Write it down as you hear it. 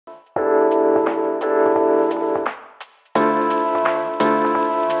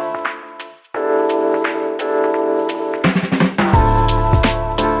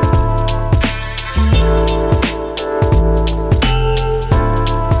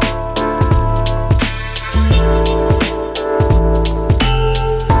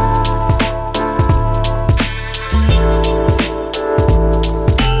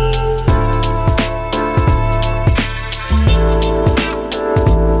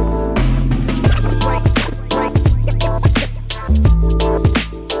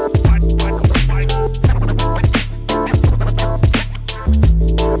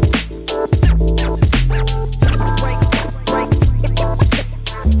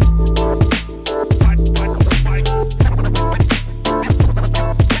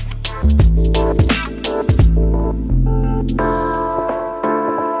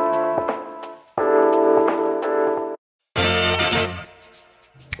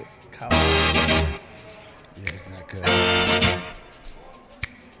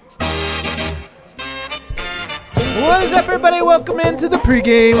What's up, everybody? Welcome into the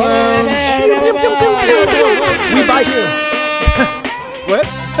pregame lounge. We bite you. What?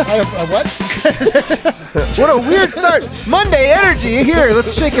 What? What a weird start. Monday energy here.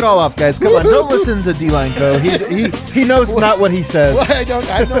 Let's shake it all off, guys. Come on. Don't listen to D-Line Co. He knows not what he says. Well, I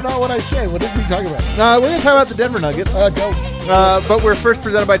don't know what I say. What are we talking about? We're going to talk about the Denver Nuggets. But we're first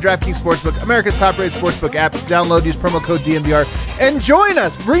presented by DraftKings Sportsbook, America's top-rated sportsbook app. Download, use promo code DNVR, and join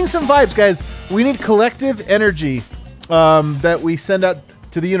us. Bring some vibes, guys. We need collective energy that we send out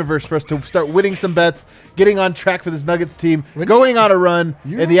to the universe for us to start winning some bets, getting on track for this Nuggets team, going on a run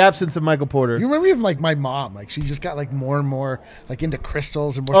in the absence of Michael Porter. You remember even like my mom, like she just got like more and more like into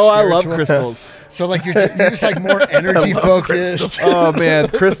crystals and more. Oh, spiritual. I love crystals. So like you're just like more energy focused. Oh man,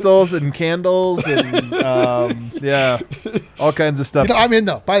 crystals and candles and yeah, all kinds of stuff. You know, I'm in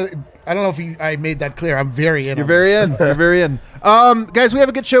though. I don't know if I made that clear. I'm very in. You're very in. You're very in. Guys, we have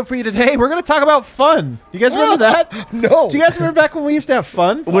a good show for you today. We're going to talk about fun. You guys remember that? No. Do you guys remember back when we used to have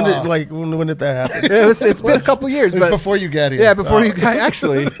fun? When did that happen? It's been a couple years. But before you got here. Yeah, before you got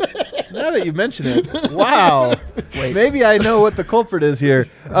actually. Now that you mention it. Wow. Wait. Maybe I know what the culprit is here.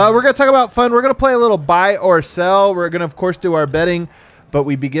 We're going to talk about fun. We're going to play a little buy or sell. We're going to, of course, do our betting. But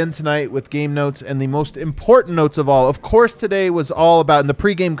we begin tonight with game notes and the most important notes of all. Of course, today was all about, in the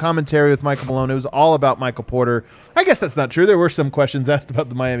pregame commentary with Michael Malone, it was all about Michael Porter. I guess that's not true. There were some questions asked about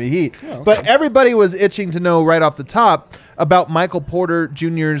the Miami Heat. Oh, okay. But everybody was itching to know right off the top about Michael Porter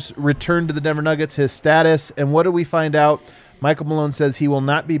Jr.'s return to the Denver Nuggets, his status. And what did we find out? Michael Malone says he will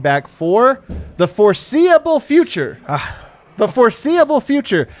not be back for the foreseeable future. The foreseeable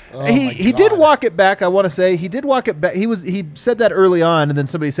future. Oh he did walk it back. I want to say he did walk it back. He said that early on, and then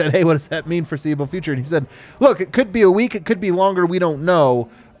somebody said, "Hey, what does that mean, foreseeable future?" And he said, "Look, it could be a week, it could be longer. We don't know."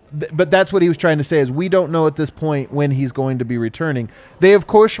 But that's what he was trying to say is we don't know at this point when he's going to be returning. They, of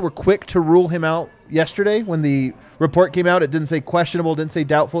course, were quick to rule him out yesterday when the report came out. It didn't say questionable, didn't say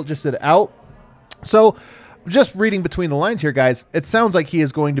doubtful, it just said out. So, just reading between the lines here, guys, it sounds like he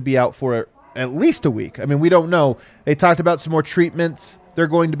is going to be out for at least a week. I mean, we don't know. They talked about some more treatments they're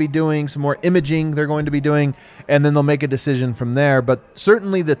going to be doing, some more imaging they're going to be doing, and then they'll make a decision from there. But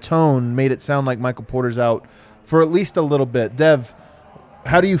certainly the tone made it sound like Michael Porter's out for at least a little bit. Dev,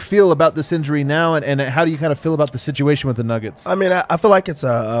 how do you feel about this injury now, and how do you kind of feel about the situation with the Nuggets? I mean, I feel like it's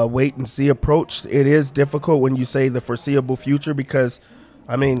a wait-and-see approach. It is difficult when you say the foreseeable future because,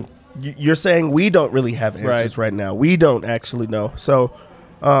 I mean, you're saying we don't really have answers right now. We don't actually know. So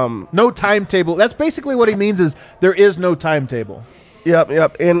no timetable. That's basically what he means is there is no timetable.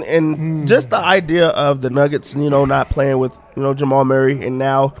 Yep. And just the idea of the Nuggets, not playing with, Jamal Murray, and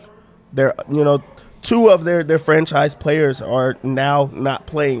now they're, two of their franchise players are now not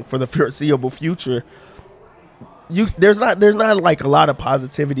playing for the foreseeable future. There's not like a lot of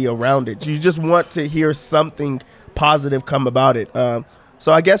positivity around it. You just want to hear something positive come about it.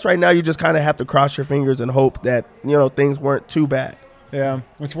 So I guess right now you just kind of have to cross your fingers and hope that, things weren't too bad. Yeah.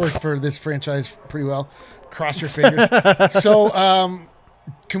 It's worked for this franchise pretty well. Cross your fingers. So,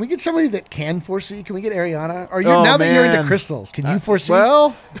 can we get somebody that can foresee? Can we get Ariana? That you're into crystals, can you foresee?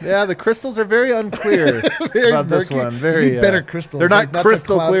 Well, yeah, the crystals are very unclear about this one. Very better crystals. They're not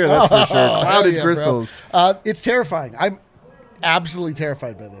crystal clear, that's for sure. Clouded crystals. It's terrifying. I'm absolutely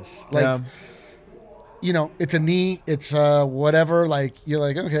terrified by this. It's a knee. It's whatever. Like you're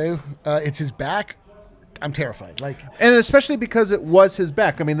like, okay, it's his back. I'm terrified. And especially because it was his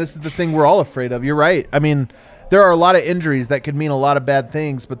back. I mean, this is the thing we're all afraid of. You're right. I mean, there are a lot of injuries that could mean a lot of bad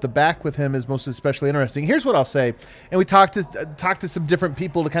things, but the back with him is most especially interesting. Here's what I'll say. And we talked to some different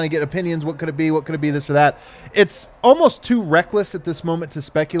people to kind of get opinions. What could it be? What could it be? This or that. It's almost too reckless at this moment to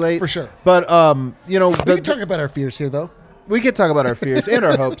speculate. For sure. But, we can talk about our fears here, though. We could talk about our fears and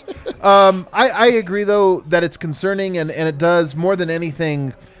our hopes. I agree, though, that it's concerning, and it does, more than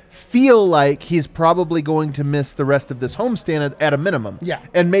anything, feel like he's probably going to miss the rest of this homestand at a minimum. Yeah.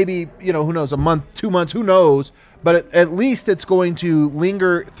 And maybe, who knows, a month, 2 months, who knows. But at least it's going to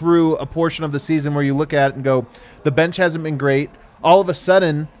linger through a portion of the season where you look at it and go, the bench hasn't been great. All of a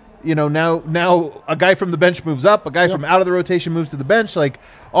sudden, now a guy from the bench moves up, a guy from out of the rotation moves to the bench. Like,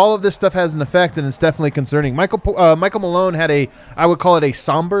 all of this stuff has an effect, and it's definitely concerning. Michael Malone had I would call it a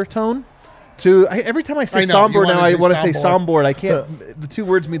somber tone. Every time I say somber now, I want to say sombord. I can't. The two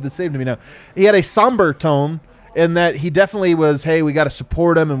words mean the same to me now. He had a somber tone in that he definitely was, hey, we got to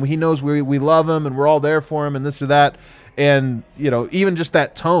support him, and he knows we love him, and we're all there for him, and this or that. And, even just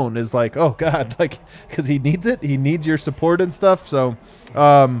that tone is like, oh, God, because he needs it. He needs your support and stuff. So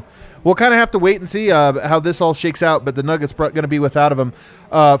we'll kind of have to wait and see how this all shakes out, but the Nuggets going to be without him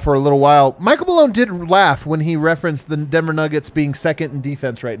for a little while. Michael Malone did laugh when he referenced the Denver Nuggets being second in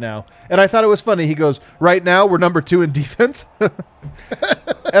defense right now, and I thought it was funny. He goes, right now we're number 2 in defense.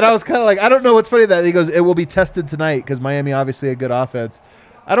 And I was kind of like, I don't know what's funny that he goes, it will be tested tonight because Miami obviously a good offense.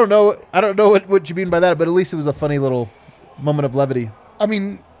 I don't know what you mean by that, but at least it was a funny little moment of levity. I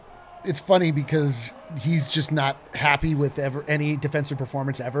mean, it's funny because he's just not happy with any defensive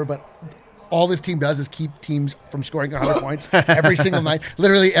performance ever, but all this team does is keep teams from scoring 100 points every single night,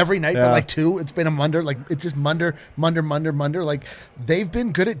 literally every night, but like 2. It's been a munder. Like, it's just munder. Like, they've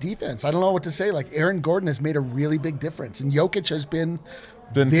been good at defense. I don't know what to say. Like, Aaron Gordon has made a really big difference, and Jokic has been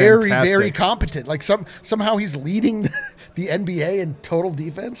very, fantastic. Very competent. Like, somehow he's leading the NBA in total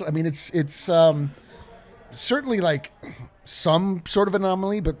defense. I mean, it's certainly like some sort of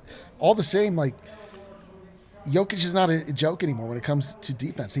anomaly, but all the same, like, Jokic is not a joke anymore when it comes to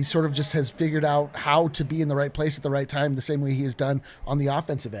defense. He sort of just has figured out how to be in the right place at the right time, the same way he has done on the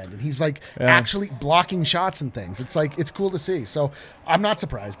offensive end. And he's like actually blocking shots and things. It's like, it's cool to see. So I'm not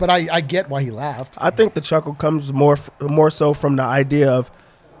surprised, but I get why he laughed. I think the chuckle comes more so from the idea of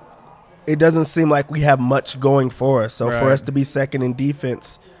it doesn't seem like we have much going for us. So for us to be second in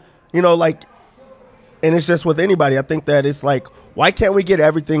defense, like, and it's just with anybody. I think that it's like, why can't we get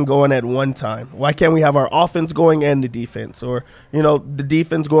everything going at one time? Why can't we have our offense going and the defense, or, the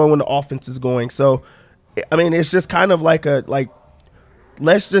defense going when the offense is going? So, I mean, it's just kind of like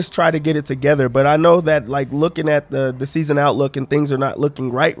let's just try to get it together. But I know that, like, looking at the season outlook and things are not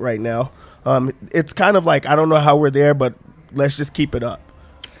looking right now. It's kind of like, I don't know how we're there, but let's just keep it up.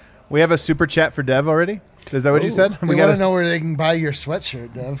 We have a super chat for Dev already. Is that what you said? We want to know where they can buy your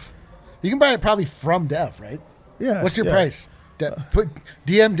sweatshirt, Dev. You can buy it probably from Dev, right? Yeah. What's your price? Put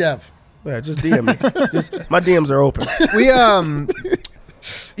DM Dev. Yeah, just DM me. My DMs are open.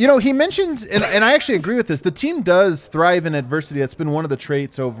 He mentions, and I actually agree with this, the team does thrive in adversity. That's been one of the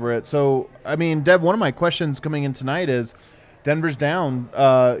traits over it. So, I mean, Dev, one of my questions coming in tonight is, Denver's down.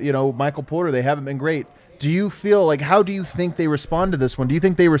 Michael Porter, they haven't been great. Do you feel like, how do you think they respond to this one? Do you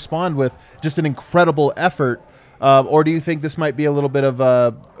think they respond with just an incredible effort, or do you think this might be a little bit of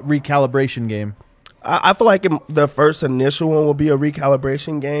a recalibration game? I feel like the first initial one will be a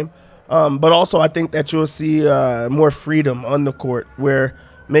recalibration game, but also I think that you'll see more freedom on the court where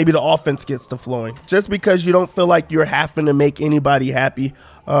maybe the offense gets to flowing. Just because you don't feel like you're having to make anybody happy,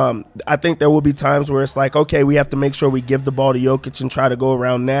 I think there will be times where it's like, okay, we have to make sure we give the ball to Jokic and try to go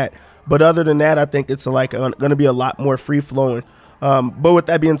around that. But other than that, I think it's like going to be a lot more free-flowing. But with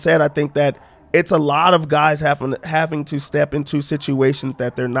that being said, I think that it's a lot of guys having to step into situations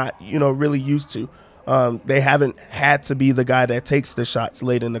that they're not, really used to. They haven't had to be the guy that takes the shots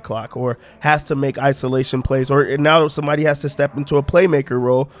late in the clock or has to make isolation plays, or now somebody has to step into a playmaker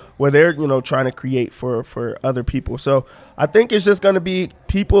role where they're, trying to create for other people. So I think it's just going to be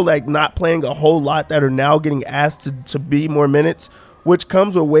people like not playing a whole lot that are now getting asked to be more minutes, which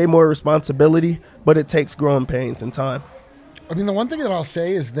comes with way more responsibility, but it takes growing pains and time. I mean, the one thing that I'll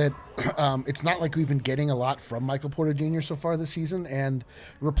say is that it's not like we've been getting a lot from Michael Porter Jr. so far this season, and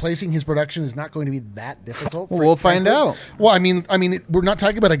replacing his production is not going to be that difficult. We'll find out. Well, I mean, we're not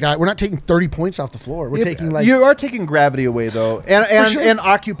talking about a guy. We're not taking 30 points off the floor. We're taking like, you are taking gravity away though, and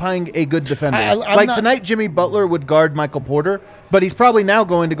occupying a good defender. Tonight, Jimmy Butler would guard Michael Porter, but he's probably now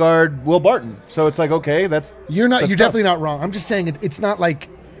going to guard Will Barton. So it's like, okay, you're definitely not wrong. I'm just saying it's not like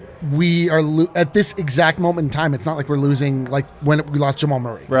we are at this exact moment in time. It's not like we're losing like when we lost Jamal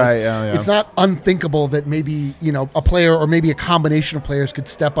Murray. Right. Yeah. It's not unthinkable that maybe a player or maybe a combination of players could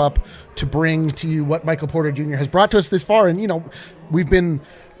step up to bring to you what Michael Porter Jr. has brought to us this far. And we've been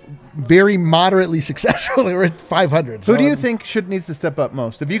very moderately successful. We're at 500. Who do you think needs to step up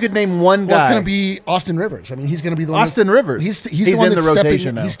most? If you could name one guy, it's going to be Austin Rivers. I mean, he's going to be the one. Austin Rivers. He's the one that's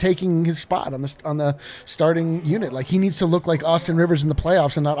stepping. He's taking his spot on the starting unit. Like, he needs to look like Austin Rivers in the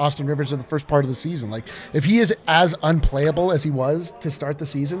playoffs and not Austin Rivers in the first part of the season. Like, if he is as unplayable as he was to start the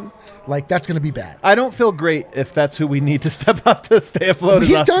season, like, that's going to be bad. I don't feel great if that's who we need to step up to stay afloat.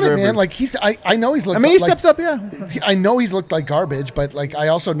 He's done it, man. Like, I know he's looked. I mean, he steps up. Yeah. I know he's looked like garbage, but like, I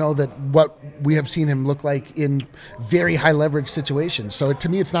also know that what we have seen him look like in very high leverage situations. So to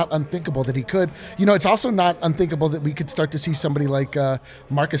me, it's not unthinkable that he could. It's also not unthinkable that we could start to see somebody like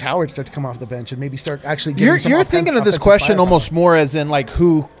Marcus Howard start to come off the bench and maybe start actually getting some You're thinking of this question almost more as in like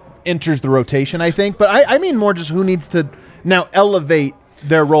who enters the rotation, I think. But I mean more just who needs to now elevate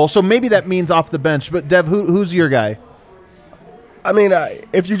their role. So maybe that means off the bench. But Dev, who's your guy? I mean,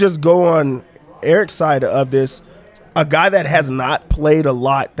 if you just go on Eric's side of this, a guy that has not played a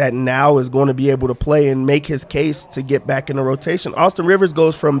lot that now is going to be able to play and make his case to get back in the rotation. Austin Rivers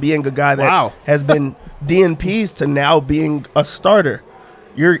goes from being a guy that has been DNPs to now being a starter.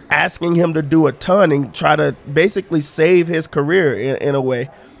 You're asking him to do a ton and try to basically save his career in a way.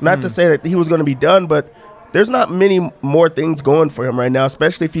 Not to say that he was going to be done, but there's not many more things going for him right now,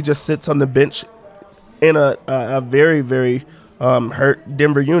 especially if he just sits on the bench in a very, very hurt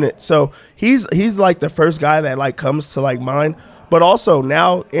Denver unit. So he's like the first guy that like comes to like mind. But also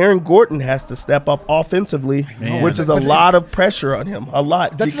now Aaron Gordon has to step up offensively, which is a lot of pressure on him. A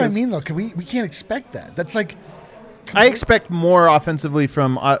lot. That's what I mean, though. We can't expect that. That's like I expect more offensively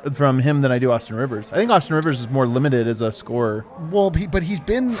from him than I do Austin Rivers. I think Austin Rivers is more limited as a scorer. Well, but he's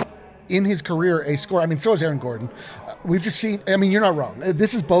been in his career a scorer. I mean, so is Aaron Gordon. We've just seen. I mean, you're not wrong.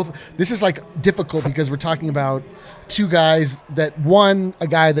 This is like difficult because we're talking about two guys that a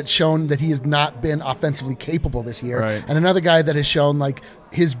guy that's shown that he has not been offensively capable this year, right, and another guy that has shown like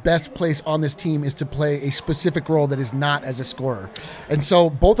his best place on this team is to play a specific role that is not as a scorer. And so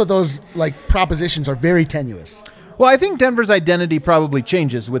both of those like propositions are very tenuous. Well, I think Denver's identity probably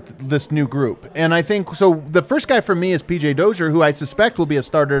changes with this new group. And I think, so the first guy for me is PJ Dozier, who I suspect will be a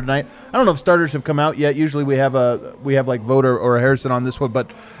starter tonight. I don't know if starters have come out yet. Usually we have like Voter or Harrison on this one.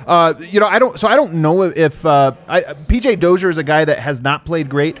 But, I don't know if PJ Dozier is a guy that has not played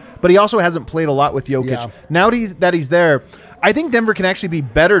great, but he also hasn't played a lot with Jokic. Yeah. Now that he's there, I think Denver can actually be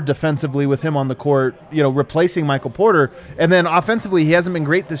better defensively with him on the court, replacing Michael Porter. And then offensively, he hasn't been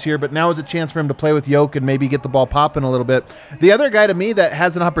great this year, but now is a chance for him to play with Jokic and maybe get the ball popping a little bit. The other guy to me that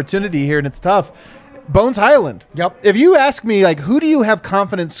has an opportunity here, and it's tough, Bones Highland. Yep. If you ask me, like, who do you have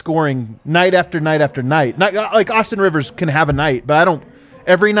confidence scoring night after night after night? Not, like Austin Rivers can have a night, but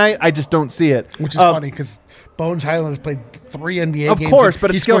every night I just don't see it. Which is funny because Bones Highland has played 3 NBA games. Of course,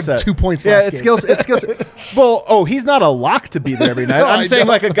 but it's skill scored set. 2 points Yeah, last it's game. skills. Well, he's not a lock to be there every night. No, I'm saying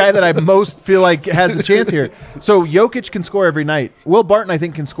like a guy that I most feel like has a chance here. So Jokic can score every night. Will Barton, I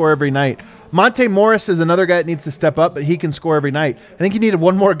think, can score every night. Monte Morris is another guy that needs to step up, but he can score every night. I think you needed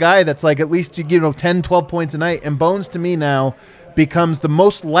one more guy that's like at least 10, 12 points a night. And Bones, to me now, becomes the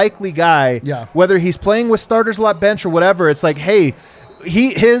most likely guy. Yeah. Whether he's playing with starters a lot bench or whatever, it's like, hey,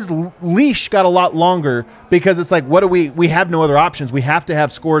 his leash got a lot longer because it's like, we have no other options. We have to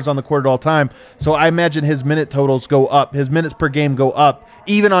have scores on the court at all time. So I imagine his minute totals go up. His minutes per game go up,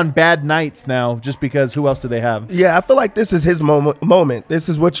 even on bad nights now, just because who else do they have? Yeah, I feel like this is his moment. This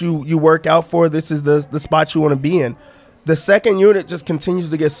is what you work out for. This is the spot you want to be in. The second unit just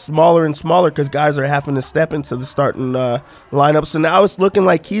continues to get smaller and smaller because guys are having to step into the starting lineup. So now it's looking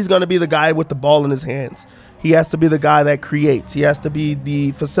like he's going to be the guy with the ball in his hands. He has to be the guy that creates. He has to be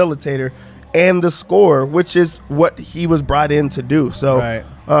the facilitator and the scorer, which is what he was brought in to do. So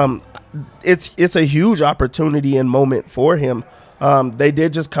right. It's a huge opportunity and moment for him. They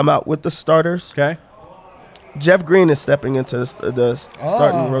did just come out with the starters. Okay. Jeff Green is stepping into the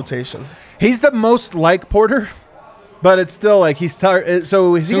starting rotation. He's the most like Porter, but it's still like he's tired.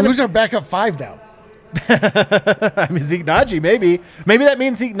 So who's our backup 5 now? I mean, Zeke Naji, maybe that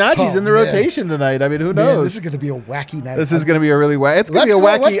means Zeke Naji's in the rotation tonight. I mean, who knows? This is going to be a wacky night. This is going to be a really wacky. It's going to be a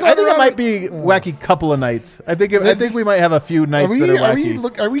wacky. I think it might be wacky couple of nights. I think we might have a few nights that are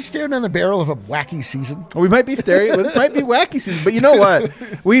wacky. Are we staring down the barrel of a wacky season? We might be staring. This might be wacky season. But you know what?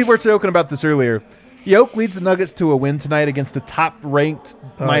 We were joking about this earlier. Jokic leads the Nuggets to a win tonight against the top-ranked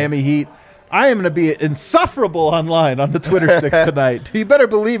Miami Heat. I am going to be insufferable online on the Twitter sticks tonight. You better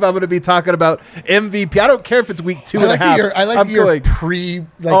believe I'm going to be talking about MVP. I don't care if it's week 2.5. I like your pre.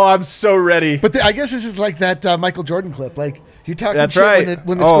 Like, I'm so ready. But I guess this is like that Michael Jordan clip. Like you're talking That's shit right.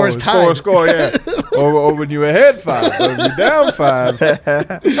 when the score is tied. Score, yeah. or when you're ahead 5, or when you're down 5.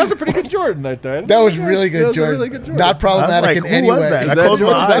 That's a pretty good Jordan right there. That was really good, Jordan. Really good Jordan. Not problematic in any way. Who was that? I closed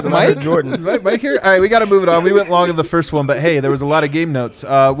my eyes and I heard Jordan. Mike here? All right, we got to move it on. We went long in the first one, but hey, there was a lot of game notes.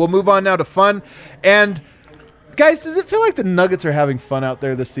 We'll move on now to fun. And guys, does it feel like the Nuggets are having fun out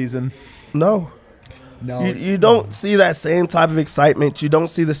there this season? No. You don't see that same type of excitement. You don't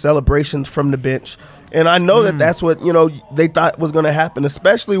see the celebrations from the bench. And I know that's what, they thought was going to happen,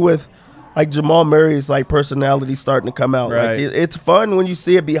 especially with like Jamal Murray's like personality starting to come out. Right. Like, it's fun when you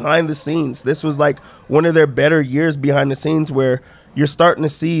see it behind the scenes. This was like one of their better years behind the scenes where you're starting to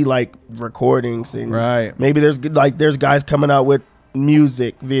see like recordings and maybe there's guys coming out with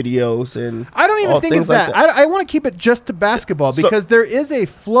music videos and I don't even think it's that. I want to keep it just to basketball because there is a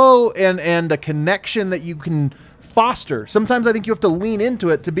flow and a connection that you can foster. Sometimes I think you have to lean into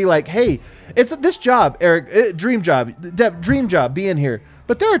it to be like, hey, it's this job, Eric, dream job being here.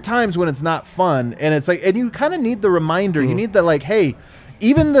 But there are times when it's not fun and it's like, and you kind of need the reminder. You need the like, hey,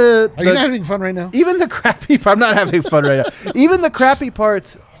 even the Are you not having fun right now? even the crappy. I'm not having fun right now. Even the crappy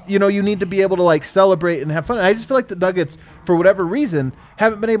parts. You know, you need to be able to like celebrate and have fun. And I just feel like the Nuggets, for whatever reason,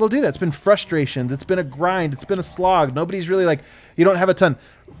 haven't been able to do that. It's been frustrations. It's been a grind. It's been a slog. Nobody's really like, you don't have a ton.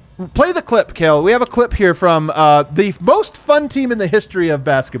 Play the clip, Kale. We have a clip here from the most fun team in the history of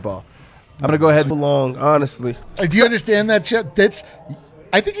basketball. I'm going to go ahead. Belong, honestly. Do you understand that, Chet?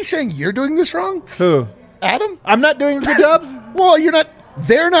 I think he's saying you're doing this wrong. Who? Adam? I'm not doing a good job? Well, you're not.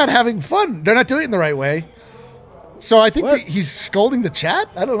 They're not having fun. They're not doing it in the right way. So I think that he's scolding the chat.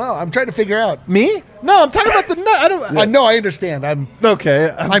 I don't know. I'm trying to figure out. Me? No, I'm talking about the I don't. I know. I understand. I'm okay.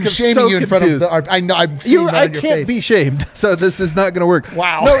 I'm shaming you in front of the. I know. I'm seeing that I on your can't face. be shamed. So this is not going to work.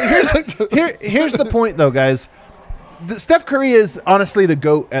 Wow. No. Here's the point, though, guys. Steph Curry is honestly the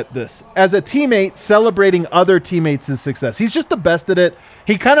GOAT at this. As a teammate, celebrating other teammates' success. He's just the best at it.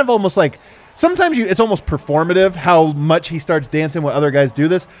 He kind of almost like. Sometimes it's almost performative how much he starts dancing when other guys do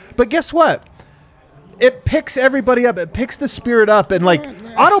this. But guess what? It picks everybody up. It picks the spirit up. And, like,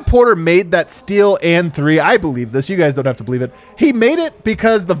 Otto Porter made that steal and three. I believe this. You guys don't have to believe it. He made it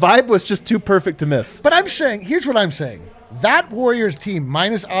because the vibe was just too perfect to miss. But I'm saying, here's what I'm saying. That Warriors team,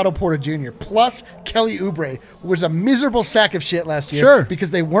 minus Otto Porter Jr., plus Kelly Oubre, was a miserable sack of shit last year. Sure.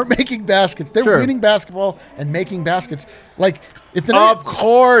 Because they weren't making baskets. They were winning basketball and making baskets. Like, if the Of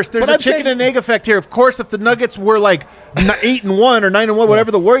course. There's a chicken saying, and egg effect here. Of course, if the Nuggets were like 8-1 or 9-1,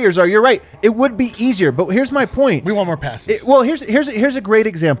 whatever the Warriors are, you're right. It would be easier. But here's my point. we want more passes. Well, here's a great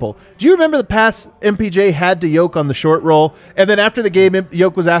example. Do you remember the pass MPJ had to Yoke on the short roll? And then after the game,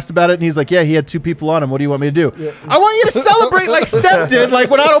 Yoke was asked about it, and he's like, yeah, he had two people on him. What do you want me to do? Yeah. I want you to celebrate like Steph did, like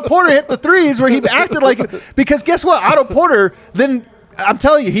when Otto Porter hit the threes, where he acted like – because guess what? Otto Porter then – I'm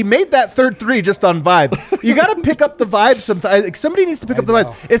telling you, he made that third three just on vibe. You got to pick up the vibe sometimes. Like, somebody needs to pick up the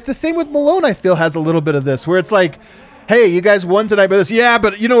vibes. It's the same with Malone, I feel, has a little bit of this, where it's like, hey, you guys won tonight by this. Yeah,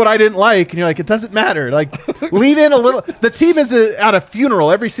 but you know what I didn't like? And you're like, it doesn't matter. Like, lean in a little. The team is at a funeral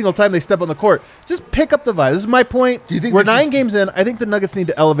every single time they step on the court. Just pick up the vibe. This is my point. Do you think we're 9 games in. I think the Nuggets need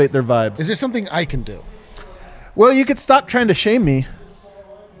to elevate their vibes. Is there something I can do? Well, you could stop trying to shame me.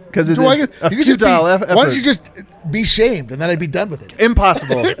 Because it's a futile effort. Why don't you just be shamed, and then I'd be done with it?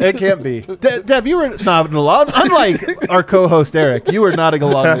 Impossible. It can't be. Dev, you were nodding along. Unlike our co-host, Eric, you were nodding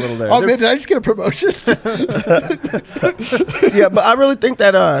along a little there. Oh, man, did I just get a promotion? Yeah, but I really think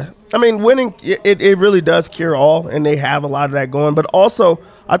that, I mean, winning, it really does cure all, and they have a lot of that going. But also,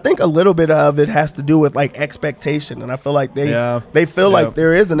 I think a little bit of it has to do with, like, expectation. And I feel like they feel like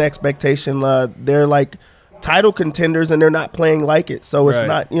there is an expectation. They're, like, title contenders, and they're not playing like it. So it's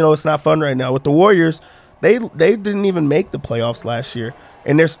not, it's not fun right now. With the Warriors, they didn't even make the playoffs last year,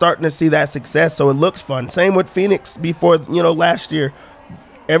 and they're starting to see that success. So it looks fun. Same with Phoenix before, last year.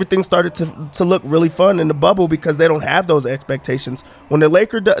 Everything started to look really fun in the bubble because they don't have those expectations. When the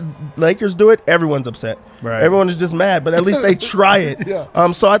Lakers do it, everyone's upset. Right. Everyone is just mad, but at least they try it.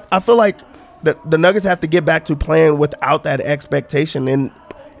 Yeah. So I feel like the Nuggets have to get back to playing without that expectation. And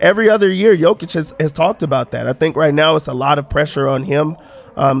every other year, Jokic has talked about that. I think right now it's a lot of pressure on him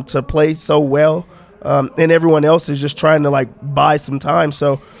to play so well, and everyone else is just trying to, like, buy some time.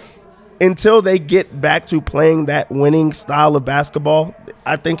 So until they get back to playing that winning style of basketball,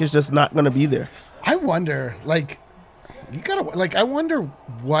 I think it's just not going to be there. I wonder, I wonder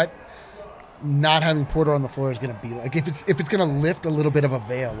what not having Porter on the floor is going to be like. If it's going to lift a little bit of a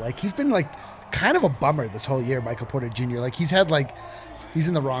veil. Like, he's been, like, kind of a bummer this whole year, Michael Porter Jr. Like, he's had, like, he's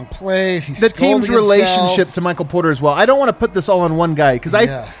in the wrong place. He's the team's relationship to Michael Porter as well. I don't want to put this all on one guy because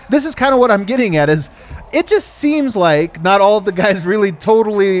this is kind of what I'm getting at is it just seems like not all of the guys really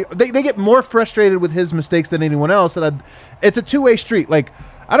totally they get more frustrated with his mistakes than anyone else, and it's a two-way street. Like,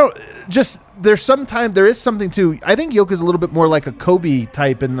 I don't just there is something to. I think Jokic is a little bit more like a Kobe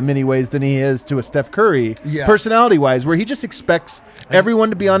type in the many ways than he is to a Steph Curry, personality wise, where he just expects everyone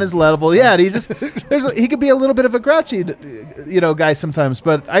to be on his level. Yeah, and he's just he could be a little bit of a grouchy, guy sometimes.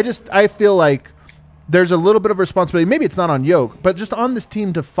 But I feel like there's a little bit of responsibility. Maybe it's not on Jokic, but just on this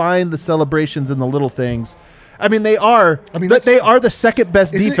team to find the celebrations and the little things. I mean, they are the second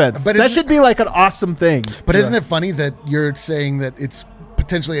best defense. But that should be like an awesome thing. But isn't it funny that you're saying that it's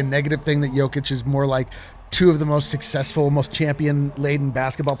potentially a negative thing that Jokic is more like two of the most successful, most champion-laden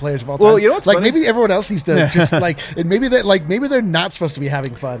basketball players of all time? Well, you know what's funny? Maybe everyone else needs to just and maybe they're not supposed to be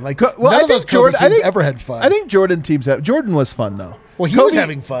having fun. Like, none of those Kobe teams ever had fun. I think Jordan was fun though. Well, he was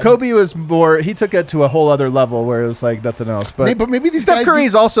having fun. Kobe was more. He took it to a whole other level where it was like nothing else. But maybe these Steph guys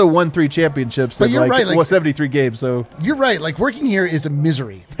Curry's also won 3 championships. But you're right, 73 games. So you're right. Like, working here is a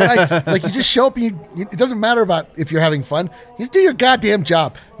misery. Like, you just show up and it doesn't matter about if you're having fun. You just do your goddamn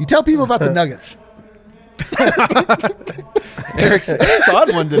job. You tell people about the Nuggets. Eric's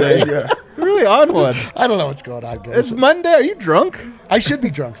on one today. Yeah. Really on one. I don't know what's going on, guys. It's Monday. Are you drunk? I should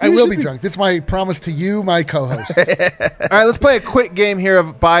be drunk. I will be drunk. This is my promise to you, my co-host. All right, let's play a quick game here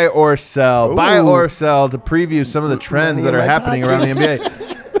of buy or sell. Ooh. Buy or sell to preview some of the trends that are happening around the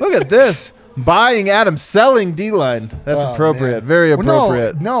NBA. Look at this. Buying Adam, selling D-line. That's appropriate. Man. Very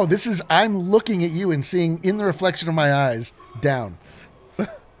appropriate. No, this is, I'm looking at you and seeing in the reflection of my eyes, down.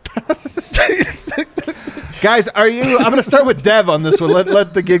 Guys, I'm going to start with Dev on this one.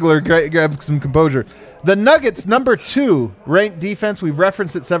 Let the giggler grab some composure. The Nuggets, number 2 ranked defense. We've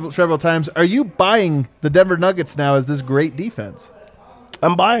referenced it several times. Are you buying the Denver Nuggets now as this great defense?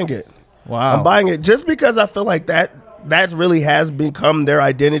 I'm buying it. Wow. I'm buying it just because I feel like that really has become their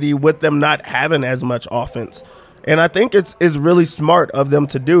identity with them not having as much offense. And I think it's really smart of them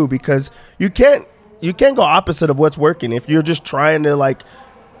to do, because you can't go opposite of what's working. If you're just trying to like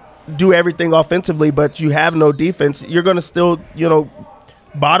do everything offensively but you have no defense, you're going to still,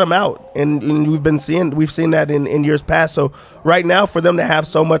 bottom out. And we've seen that in years past. So right now, for them to have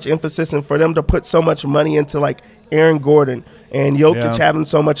so much emphasis and for them to put so much money into like Aaron Gordon and Jokic having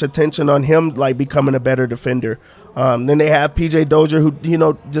so much attention on him, like becoming a better defender. Then they have PJ Dozier, who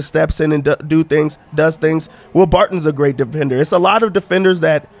just steps in and does things. Will Barton's a great defender. It's a lot of defenders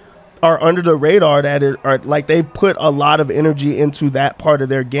that are under the radar that are like they've put a lot of energy into that part of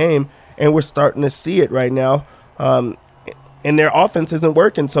their game, and we're starting to see it right now. And their offense isn't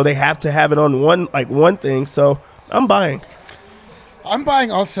working, so they have to have it on one thing. So I'm buying. I'm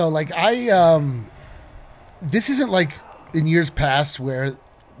buying also. Like this isn't like in years past where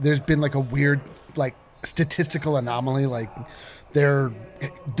there's been like a weird like statistical anomaly, like they're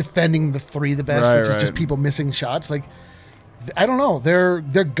defending the three the best, which is just people missing shots. Like I don't know, they're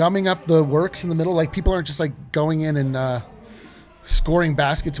gumming up the works in the middle. Like people aren't just like going in and scoring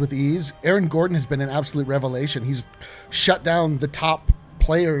baskets with ease. Aaron Gordon has been an absolute revelation. He's shut down the top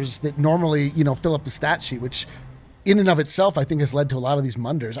players that normally fill up the stat sheet, which in and of itself I think has led to a lot of these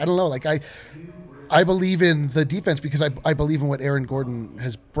munders. I don't know, like I believe in the defense because I believe in what Aaron Gordon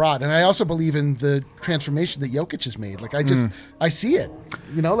has brought. And I also believe in the transformation that Jokic has made. Like I see it,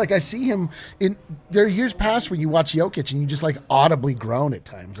 like I see him there are years past where you watch Jokic and you just like audibly groan at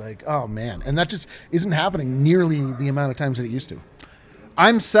times, like, oh man. And that just isn't happening nearly the amount of times that it used to.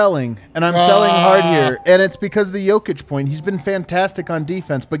 I'm selling, and I'm selling hard here. And it's because of the Jokic point. He's been fantastic on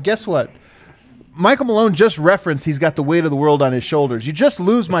defense, but guess what? Michael Malone just referenced he's got the weight of the world on his shoulders. You just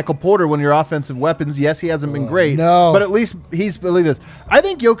lose Michael Porter when your offensive weapons. Yes, he hasn't been great, but at least he's believed this. I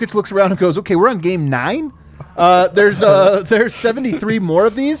think Jokic looks around and goes, okay, we're on game 9. There's 73 more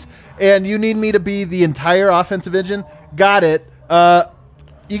of these, and you need me to be the entire offensive engine. Got it.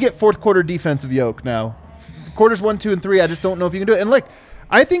 You get fourth quarter defensive Yoke now. Quarters 1, 2, and 3, I just don't know if you can do it. And like,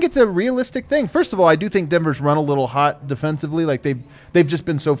 I think it's a realistic thing. First of all, I do think Denver's run a little hot defensively. Like they've just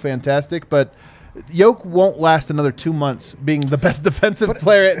been so fantastic, but Yoke won't last another 2 months being the best defensive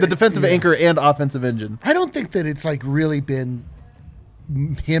player, the defensive anchor and offensive engine. I don't think that it's like really been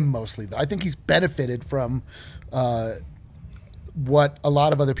him mostly, though. I think he's benefited from what a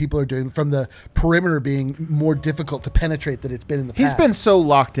lot of other people are doing, from the perimeter being more difficult to penetrate than it's been in the past. He's been so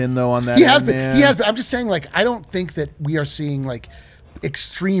locked in, though, on that. He has been. He has been. I'm just saying, like, I don't think that we are seeing like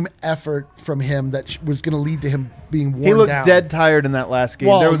extreme effort from him that was going to lead to him being worn down. He looked dead tired in that last game.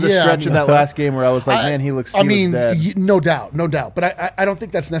 There was a stretch in that last game where I was like, man, he looks dead. No doubt. But I don't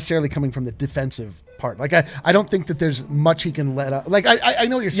think that's necessarily coming from the defensive part. Like, I don't think that there's much he can let up. Like, I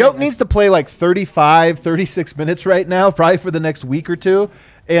know what you're saying. Yoke needs to play like 35, 36 minutes right now, probably for the next week or two.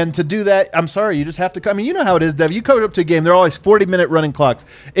 And to do that, I'm sorry, you just have to. I mean, you know how it is, Dev. You coach up to a game, they're always 40-minute running clocks.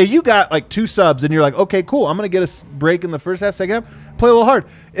 If you got like 2 subs and you're like, okay, cool, I'm going to get a break in the first half, second half, play a little hard.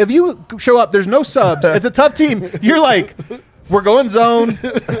 If you show up, there's no subs, it's a tough team, you're like, we're going zone.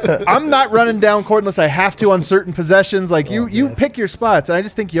 I'm not running down court unless I have to on certain possessions. Like, you pick your spots. And I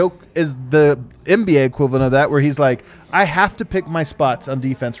just think Yoke is the NBA equivalent of that, where he's like, I have to pick my spots on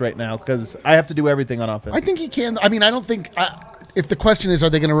defense right now because I have to do everything on offense. I think he can. I mean, I don't think if the question is, are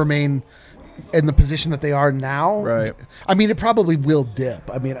they going to remain in the position that they are now? Right. I mean, it probably will dip.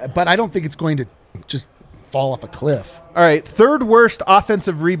 I mean, but I don't think it's going to just fall off a cliff. All right, 3rd worst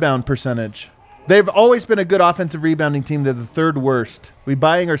offensive rebound percentage. They've always been a good offensive rebounding team. They're the 3rd worst. We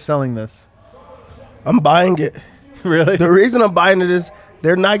buying or selling this? I'm buying it. Really? The reason I'm buying it is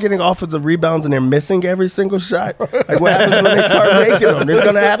they're not getting offensive rebounds and they're missing every single shot. Like, what happens when they start making them? It's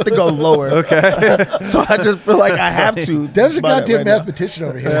going to have to go lower. Okay. So I just feel like I have to. Dev's a goddamn mathematician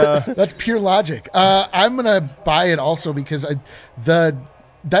over here. Yeah. That's pure logic. I'm going to buy it also because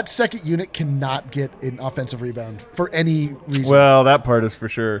that second unit cannot get an offensive rebound for any reason. Well, that part is for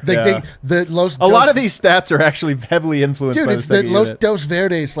sure. A lot of these stats are actually heavily influenced by the second Los unit. Dos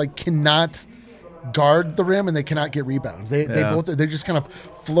Verdes cannot guard the rim and they cannot get rebounds. They just kind of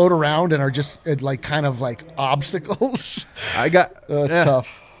float around and are just kind of obstacles. It's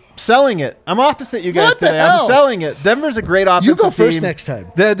tough. Selling it. I'm opposite you guys What the today. hell? I'm selling it. Denver's a great offensive You go first team. next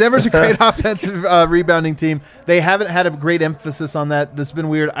time. Denver's a great offensive rebounding team. They haven't had a great emphasis on that. This has been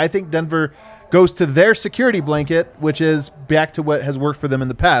weird. I think Denver goes to their security blanket, which is back to what has worked for them in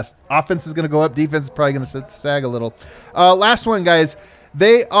the past. Offense is going to go up. Defense is probably going to sag a little. Last one, guys.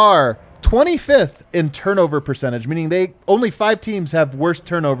 They are 25th in turnover percentage, meaning only 5 teams have worse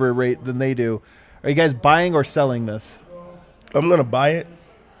turnover rate than they do. Are you guys buying or selling this? I'm going to buy it.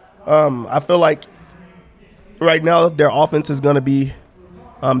 I feel like right now their offense is going to be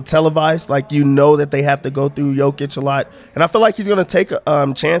televised. That they have to go through Jokic a lot. And I feel like he's going to take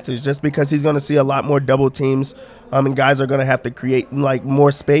chances just because he's going to see a lot more double teams. And guys are going to have to create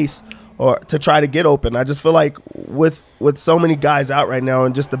more space or to try to get open. I just feel like with so many guys out right now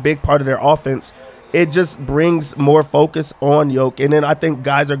and just a big part of their offense, it just brings more focus on Jokic. And then I think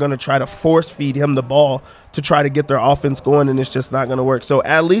guys are going to try to force feed him the ball to try to get their offense going, and it's just not going to work. So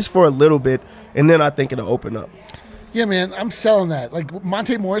at least for a little bit, and then I think it'll open up. Yeah, man, I'm selling that.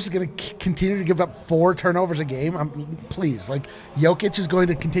 Monte Morris is going to continue to give up 4 turnovers a game. Please, Jokic is going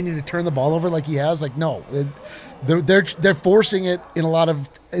to continue to turn the ball over like he has. No, they're forcing it in a lot of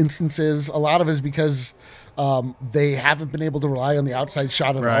instances. A lot of it is because they haven't been able to rely on the outside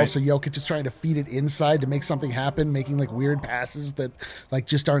shot at all. So Jokic is trying to feed it inside to make something happen, making weird passes that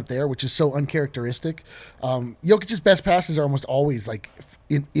just aren't there, which is so uncharacteristic. Jokic's best passes are almost always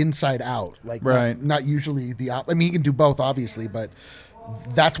inside out, not usually the he can do both obviously, but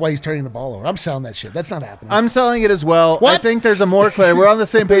that's why he's turning the ball over. I'm selling that shit. That's not happening. I'm selling it as well. What? I think there's a more clarity. We're on the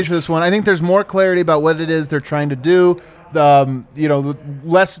same page for this one. I think there's more clarity about what it is they're trying to do.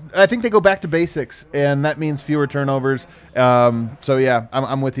 Less. I think they go back to basics, and that means fewer turnovers. So yeah,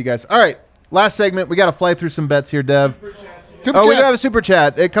 I'm with you guys. All right, last segment. We got to fly through some bets here, Dev. We do have a super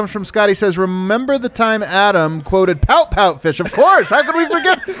chat. It comes from Scotty. Says, "Remember the time Adam quoted pout pout fish? Of course. How could we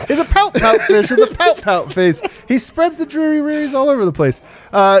forget? He's a pout pout fish with a pout pout face. He spreads the dreary rays all over the place.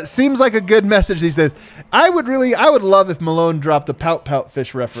 Seems like a good message these days. I would love if Malone dropped a pout pout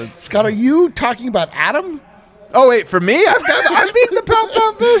fish reference. Scott, are you talking about Adam? Oh wait, for me? I'm being the pout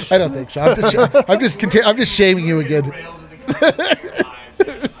pout fish. I don't think so. I'm just shaming you again.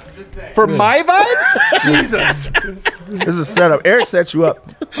 For my vibes? Jesus. This is a setup. Eric set you up.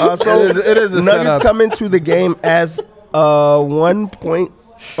 So it is a Nuggets setup. come into the game as 1 point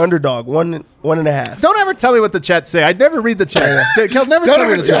underdog, 1.5. Don't ever tell me what the chat say. I'd never read the chat. Kel, never tell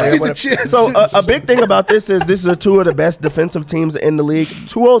me the chat. So a big thing about this is 2 of the best defensive teams in the league.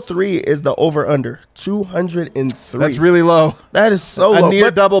 203 is the over-under. 203. That's really low. That is so low. A near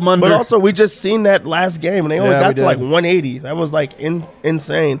double under. But also, we just seen that last game, and they only got to 180. That was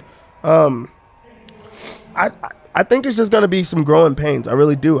insane. I think it's just going to be some growing pains. I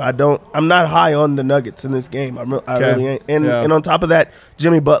really do. I'm not high on the Nuggets in this game. I really ain't. And on top of that,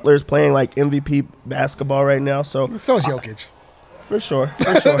 Jimmy Butler is playing MVP basketball right now. So is Jokic. For sure.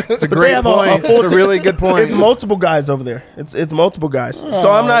 It's a great point. It's a really good point. It's multiple guys over there. It's multiple guys.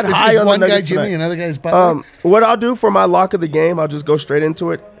 So I'm not high on the Nuggets. One guy Jimmy, another guy's Butler. What I'll do for my lock of the game, I'll just go straight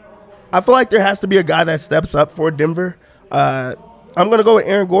into it. I feel like there has to be a guy that steps up for Denver. I'm going to go with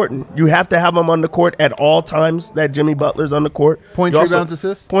Aaron Gordon. You have to have him on the court at all times that Jimmy Butler's on the court. Points, rebounds,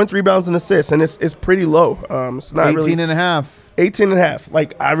 assists? Points, rebounds, and assists. And it's pretty low. It's not 18 and a half. 18 and a half.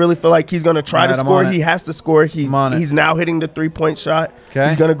 I really feel like he's going to try to score. He has to score. He's now hitting the three-point shot. Okay.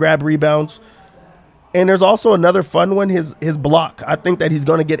 He's going to grab rebounds. And there's also another fun one, his block. I think that he's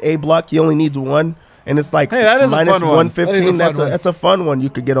going to get a block. He only needs 1. And it's that is minus 115. That's a fun one you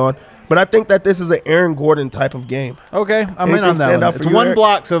could get on. But I think that this is an Aaron Gordon type of game. Okay, I'm in on that one. It's one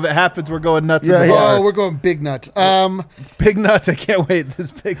block, so if it happens, we're going nuts. We're going big nut. Big nuts. I can't wait.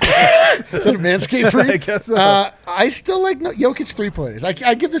 This big nut. Is that a manscaped for you? I guess so. I still like Jokic 3-pointers.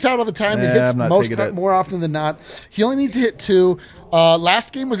 I give this out all the time. He hits more often than not. He only needs to hit 2.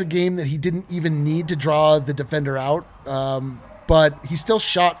 Last game was a game that he didn't even need to draw the defender out. But he still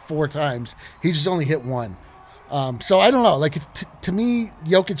shot 4 times. He just only hit 1. So I don't know. To me,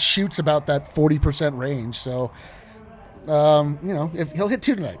 Jokic shoots about that 40% range. So, if he'll hit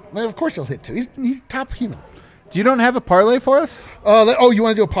 2 tonight, of course he'll hit 2. He's top human. You don't have a parlay for us? You want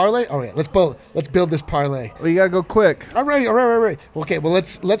to do a parlay? All right, let's build this parlay. Well, you gotta go quick. All right. Okay, well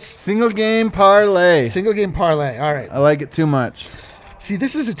let's single game parlay. Single game parlay. All right. I like it too much. See,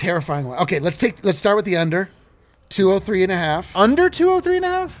 this is a terrifying one. Okay, let's start with the under. 203.5. Under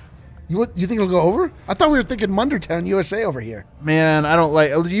 203.5? You think it'll go over? I thought we were thinking Mundertown, USA over here. Man, I don't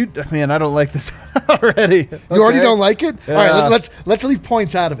like I don't like this already. You already don't like it? Yeah. All right, let's leave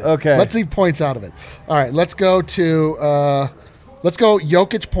points out of it. Okay. Let's leave points out of it. All right, let's go Jokic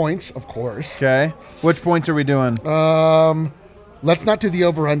points, of course. Okay. Which points are we doing? Let's not do the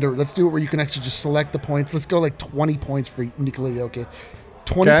over-under. Let's do it where you can actually just select the points. Let's go like 20 points for Nikola Jokic.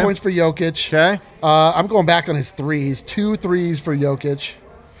 20 points for Jokic. Okay. I'm going back on his threes. 2 threes for Jokic.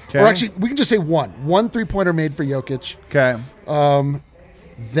 Okay. Or actually, we can just say one. 1 3-pointer made for Jokic. Okay.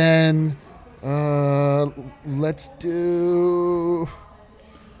 Then let's do.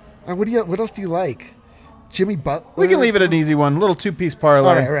 What else do you like? Jimmy Butler. We can leave it an easy one. Little 2-piece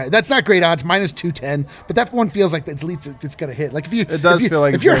parlay. All right. That's not great odds. Minus 210. But that one feels like at least it's gonna hit. Like It does feel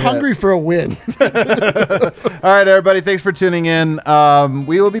like if you're hungry for a win. All right, everybody. Thanks for tuning in.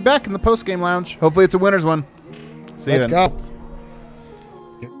 We will be back in the post-game lounge. Hopefully, it's a winner's one. See you Let's then. go.